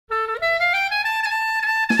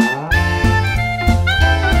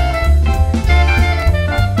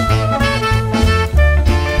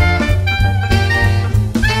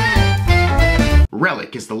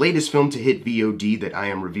Relic is the latest film to hit VOD that I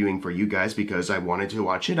am reviewing for you guys because I wanted to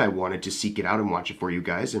watch it. I wanted to seek it out and watch it for you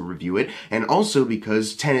guys and review it. And also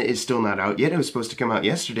because Tenet is still not out yet. It was supposed to come out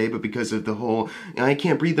yesterday, but because of the whole I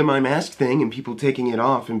can't breathe in my mask thing and people taking it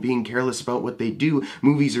off and being careless about what they do,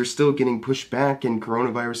 movies are still getting pushed back and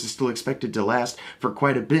coronavirus is still expected to last for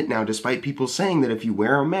quite a bit now, despite people saying that if you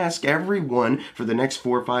wear a mask, everyone, for the next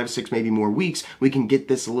 4, 5, 6, maybe more weeks, we can get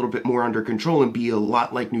this a little bit more under control and be a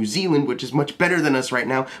lot like New Zealand, which is much better than us right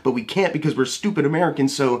now, but we can't because we're stupid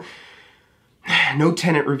Americans. So no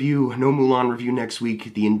Tenet review, no Mulan review next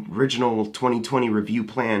week. The original 2020 review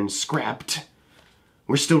plan scrapped.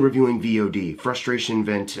 We're still reviewing VOD. Frustration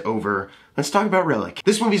vent over. Let's talk about Relic.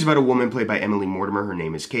 This movie is about a woman played by Emily Mortimer. Her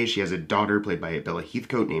name is Kay. She has a daughter played by Bella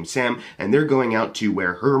Heathcote named Sam, and they're going out to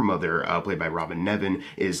where her mother, played by Robin Nevin,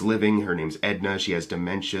 is living. Her name's Edna. She has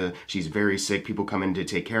dementia. She's very sick. People come in to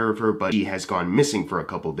take care of her, but she has gone missing for a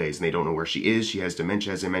couple days, and they don't know where she is. She has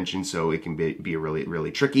dementia, as I mentioned, so it can be really,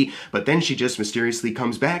 really tricky. But then she just mysteriously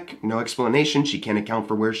comes back. No explanation. She can't account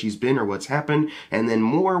for where she's been or what's happened, and then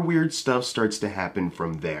more weird stuff starts to happen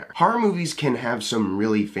from there. Horror movies can have some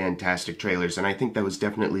really fantastic trailers, and I think that was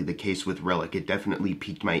definitely the case with Relic. It definitely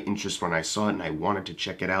piqued my interest when I saw it, and I wanted to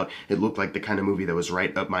check it out. It looked like the kind of movie that was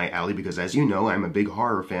right up my alley because, as you know, I'm a big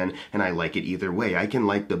horror fan, and I like it either way. I can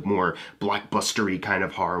like the more blockbustery kind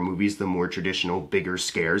of horror movies, the more traditional, bigger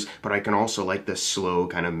scares, but I can also like the slow,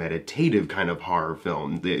 kind of meditative kind of horror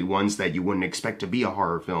film, the ones that you wouldn't expect to be a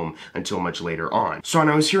horror film until much later on. So when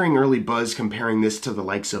I was hearing early buzz comparing this to the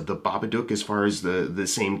likes of The Babadook as far as the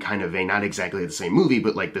same kind of vein, not exactly the same movie,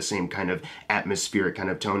 but like the same kind of atmospheric kind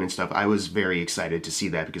of tone and stuff, I was very excited to see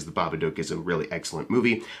that because The Babadook is a really excellent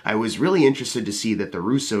movie. I was really interested to see that the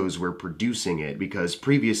Russos were producing it because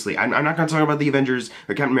previously, I'm not going to talk about the Avengers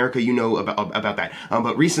or Captain America, you know about that,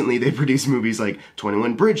 but recently they produced movies like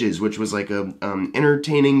 21 Bridges, which was like a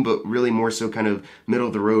entertaining but really more so kind of middle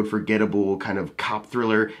of the road, forgettable kind of cop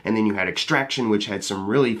thriller, and then you had Extraction, which had some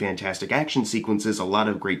really fantastic action sequences, a lot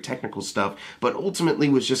of great technical stuff, but ultimately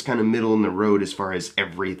was just kind of middle in the road as far as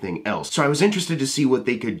everything else. So I was interested to see what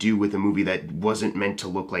they could do with a movie that wasn't meant to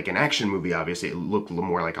look like an action movie, obviously. It looked a little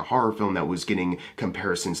more like a horror film that was getting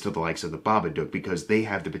comparisons to the likes of The Babadook because they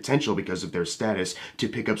have the potential, because of their status, to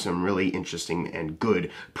pick up some really interesting and good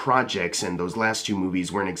projects, and those last two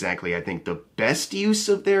movies weren't exactly, I think, the best use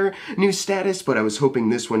of their new status, but I was hoping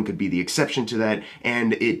this one could be the exception to that,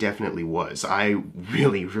 and it definitely was. I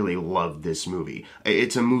really, really loved this movie.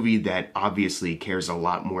 It's a movie that obviously cares a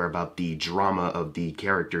lot more about the drama of the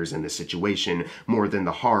characters and the situation more than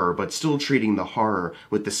the horror, but still treating the horror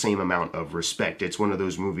with the same amount of respect. It's one of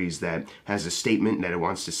those movies that has a statement that it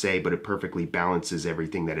wants to say, but it perfectly balances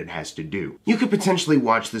everything that it has to do. You could potentially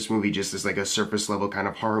watch this movie just as like a surface level kind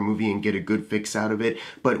of horror movie and get a good fix out of it,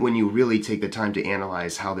 but when you really take the time to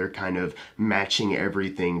analyze how they're kind of matching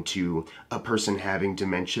everything to a person having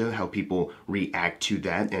dementia, how people react to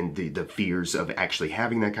that, and the fears of actually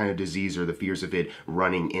having that kind of disease, or the fears of it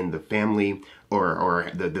running in the family, or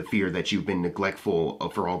the fear that you've been neglectful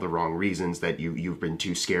for all the wrong reasons, that you've been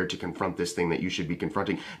too scared to confront this thing that you should be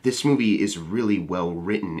confronting. This movie is really well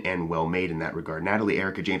written and well made in that regard. Natalie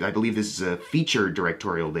Erica James, I believe this is a feature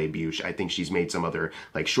directorial debut. I think she's made some other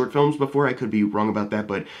like short films before. I could be wrong about that,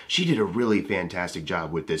 but she did a really fantastic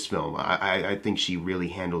job with this film. I think she really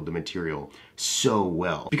handled the material so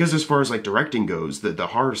well. Because as far as like directing goes, the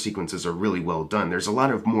horror sequences are really well done. There's a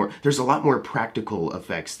lot more practical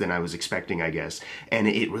effects than I was expecting, I guess. And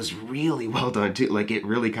it was really well done too. Like it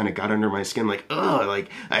really kind of got under my skin, like, ugh, like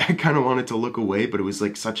I kind of wanted to look away, but it was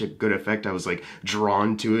like such a good effect. I was like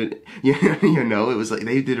drawn to it. You know, it was like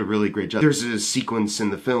they did a really great job. There's a sequence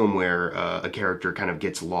in the film where a character kind of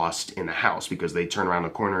gets lost in the house because they turn around the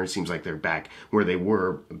corner. It seems like they're back where they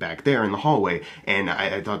were back there in the hallway. And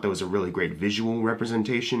I thought that was a really great visual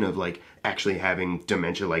representation of like actually having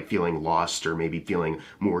dementia, like feeling lost or maybe feeling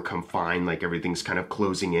more confined, like everything's kind of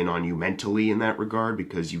closing in on you mentally in that regard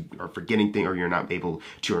because you are forgetting things or you're not able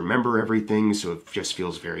to remember everything, so it just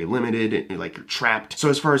feels very limited, like you're trapped.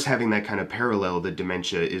 So as far as having that kind of parallel, the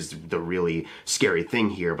dementia is the really scary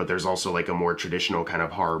thing here, but there's also like a more traditional kind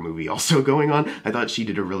of horror movie also going on. I thought she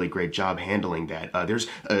did a really great job handling that. There's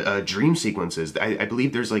dream sequences. I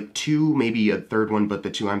believe there's like two, maybe a third one, but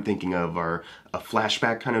the two I'm thinking of are a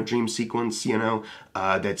flashback kind of dream sequence, you know,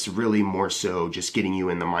 that's really more so just getting you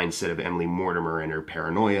in the mindset of Emily Mortimer and her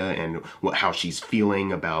paranoia and how she's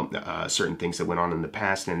feeling about certain things that went on in the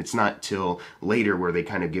past. And it's not till later where they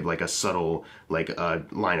kind of give like a subtle like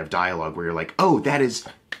line of dialogue where you're like, oh, that is,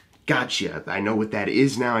 gotcha, I know what that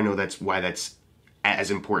is now, I know that's why that's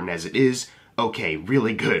as important as it is. Okay,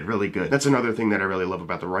 really good, really good. That's another thing that I really love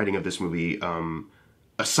about the writing of this movie.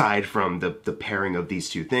 aside from the pairing of these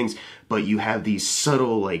two things, but you have these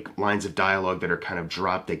subtle like lines of dialogue that are kind of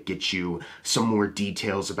dropped that get you some more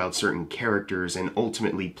details about certain characters and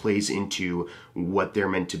ultimately plays into what they're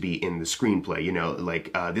meant to be in the screenplay. You know,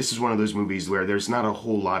 like this is one of those movies where there's not a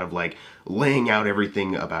whole lot of like laying out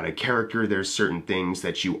everything about a character. There's certain things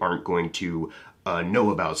that you aren't going to know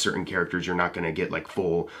about certain characters. You're not going to get like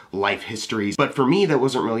full life histories. But for me, that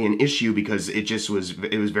wasn't really an issue because it was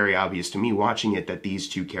very obvious to me watching it that these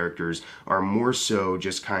two characters are more so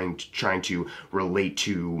just trying to relate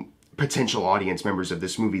to potential audience members of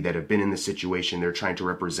this movie that have been in this situation. They're trying to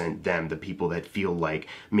represent them, the people that feel like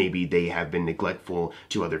maybe they have been neglectful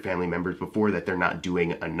to other family members before, that they're not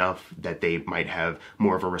doing enough, that they might have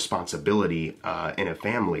more of a responsibility in a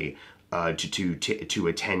family to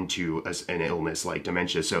attend to an illness like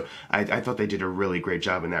dementia. So I thought they did a really great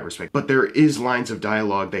job in that respect. But there is lines of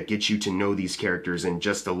dialogue that get you to know these characters in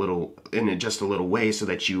just a little way, so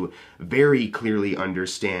that you very clearly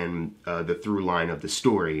understand the through line of the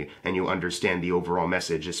story, and you understand the overall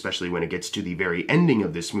message, especially when it gets to the very ending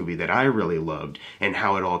of this movie that I really loved, and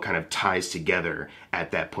how it all kind of ties together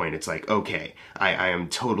at that point. It's like, okay, I am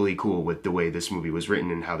totally cool with the way this movie was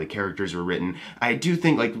written and how the characters were written. I do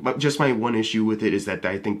think, like, just my one issue with it is that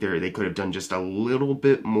I think they could have done just a little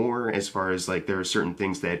bit more, as far as like there are certain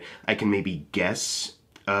things that I can maybe guess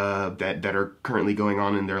that are currently going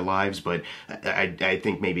on in their lives, but I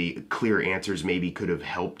think maybe clear answers maybe could have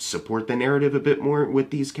helped support the narrative a bit more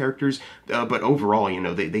with these characters. But overall, you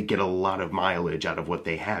know, they get a lot of mileage out of what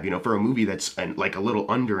they have. You know, for a movie that's like a little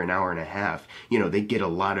under an hour and a half, you know, they get a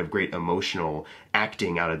lot of great emotional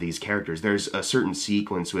acting out of these characters. There's a certain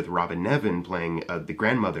sequence with Robin Nevin playing the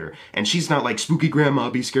grandmother, and she's not like spooky grandma,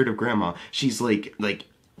 be scared of grandma. She's like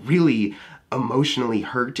really emotionally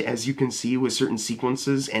hurt, as you can see with certain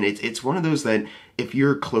sequences, and it's one of those that if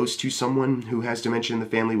you're close to someone who has dementia in the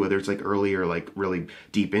family, whether it's like early or like really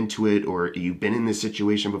deep into it, or you've been in this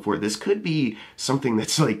situation before, this could be something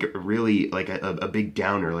that's like really like a big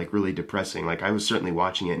downer, like really depressing. Like I was certainly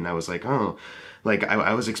watching it and I was like, oh, like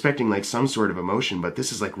I was expecting like some sort of emotion, but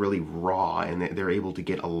this is like really raw, and they're able to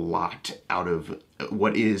get a lot out of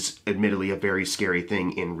what is admittedly a very scary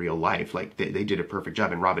thing in real life. Like they did a perfect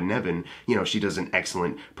job, and Robin Nevin, you know, she does an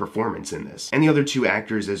excellent performance in this. And the other two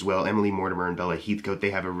actors as well, Emily Mortimer and Bella Heathcote, they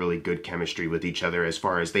have a really good chemistry with each other, as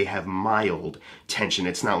far as they have mild tension.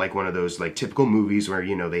 It's not like one of those like typical movies where,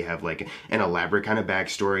 you know, they have like an elaborate kind of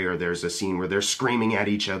backstory, or there's a scene where they're screaming at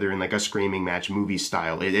each other in like a screaming match movie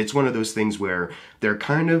style. It's one of those things where they're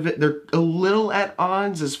a little at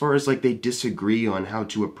odds, as far as like they disagree on how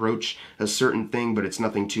to approach a certain thing, but it's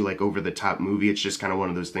nothing too like over the top movie. It's just kind of one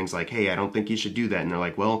of those things like, hey, I don't think you should do that, and they're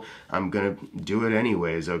like, well, I'm gonna do it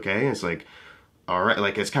anyways, okay? It's like, all right,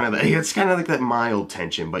 like it's kind of like that mild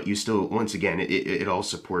tension, but you still, once again, it all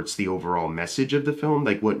supports the overall message of the film,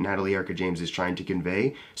 like what Natalie Erica James is trying to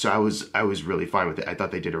convey. So I was really fine with it. I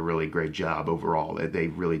thought they did a really great job overall. They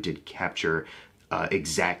really did capture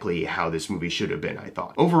exactly how this movie should have been, I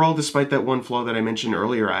thought. Overall, despite that one flaw that I mentioned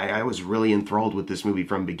earlier, I was really enthralled with this movie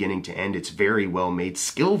from beginning to end. It's very well made,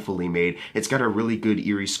 skillfully made. It's got a really good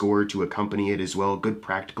eerie score to accompany it as well, good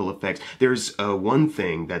practical effects. There's one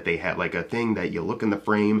thing that they had, like a thing that you look in the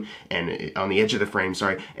frame, and on the edge of the frame,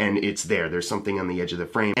 sorry, and it's there. There's something on the edge of the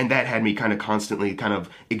frame, and that had me kind of constantly kind of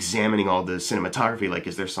examining all the cinematography, like,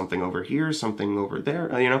 is there something over here, something over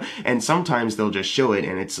there, you know? And sometimes they'll just show it,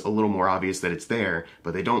 and it's a little more obvious that it's there,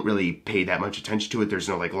 but they don't really pay that much attention to it. There's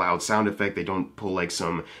no like loud sound effect. They don't pull like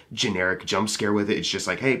some generic jump scare with it. It's just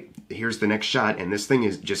like, hey, here's the next shot, and this thing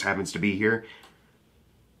just happens to be here.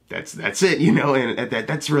 That's it, you know, and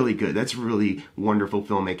that's really good. That's really wonderful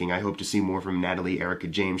filmmaking. I hope to see more from Natalie Erica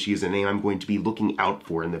James. She is a name I'm going to be looking out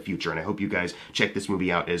for in the future, and I hope you guys check this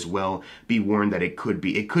movie out as well. Be warned that it could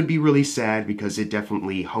be really sad, because it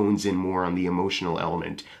definitely hones in more on the emotional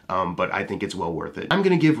element, but I think it's well worth it. I'm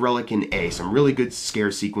gonna give Relic an A. Some really good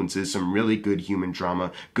scare sequences, some really good human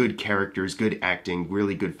drama, good characters, good acting,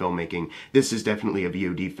 really good filmmaking. This is definitely a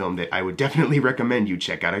VOD film that I would definitely recommend you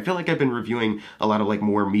check out. I feel like I've been reviewing a lot of like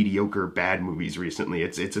more mediocre bad movies recently.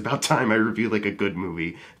 It's about time I review like a good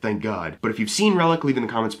movie, thank God. But if you've seen Relic, leave in the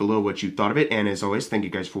comments below what you thought of it, and as always, thank you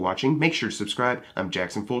guys for watching. Make sure to subscribe. I'm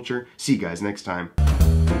Jackson Fulcher. See you guys next time.